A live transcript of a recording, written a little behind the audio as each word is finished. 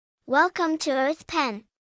Welcome to EarthPen.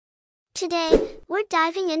 Today, we're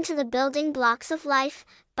diving into the building blocks of life,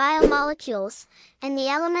 biomolecules, and the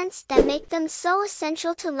elements that make them so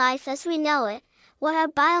essential to life as we know it. What are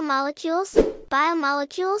biomolecules?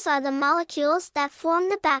 Biomolecules are the molecules that form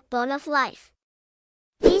the backbone of life.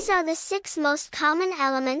 These are the 6 most common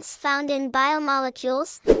elements found in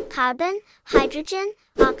biomolecules: carbon, hydrogen,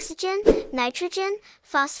 oxygen, nitrogen,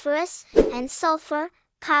 phosphorus, and sulfur.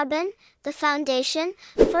 Carbon, the foundation.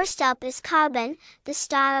 First up is carbon, the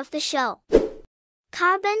star of the show.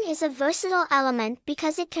 Carbon is a versatile element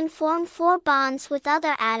because it can form 4 bonds with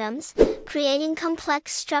other atoms, creating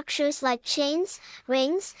complex structures like chains,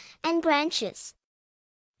 rings, and branches.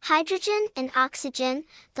 Hydrogen and oxygen,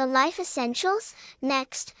 the life essentials.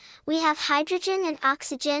 Next, we have hydrogen and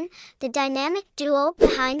oxygen, the dynamic duo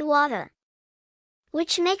behind water,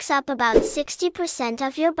 which makes up about 60%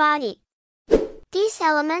 of your body. These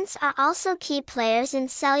elements are also key players in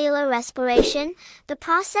cellular respiration, the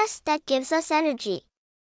process that gives us energy.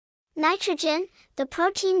 Nitrogen, the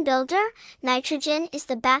protein builder. Nitrogen is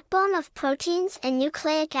the backbone of proteins and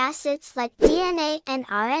nucleic acids like DNA and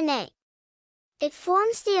RNA. It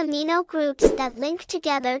forms the amino groups that link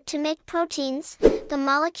together to make proteins, the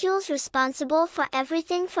molecules responsible for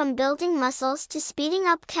everything from building muscles to speeding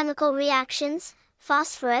up chemical reactions.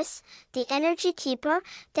 Phosphorus, the energy keeper.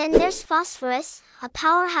 Then there's phosphorus, a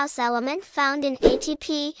powerhouse element found in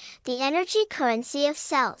ATP, the energy currency of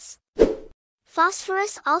cells.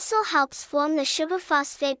 Phosphorus also helps form the sugar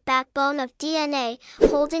phosphate backbone of DNA,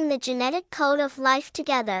 holding the genetic code of life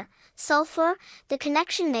together. Sulfur, the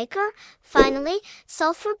connection maker. Finally,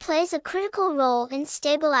 sulfur plays a critical role in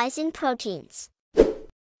stabilizing proteins.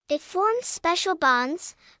 It forms special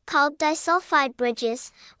bonds, called disulfide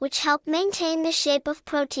bridges, which help maintain the shape of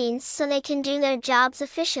proteins so they can do their jobs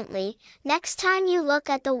efficiently. Next time you look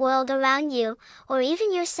at the world around you, or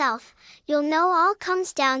even yourself, you'll know all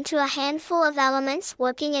comes down to a handful of elements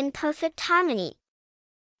working in perfect harmony.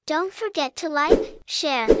 Don't forget to like,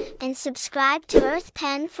 share, and subscribe to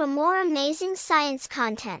EarthPen for more amazing science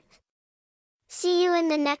content. See you in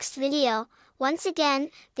the next video. Once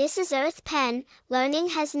again, this is EarthPen. Learning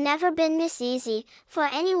has never been this easy, for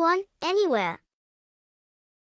anyone, anywhere.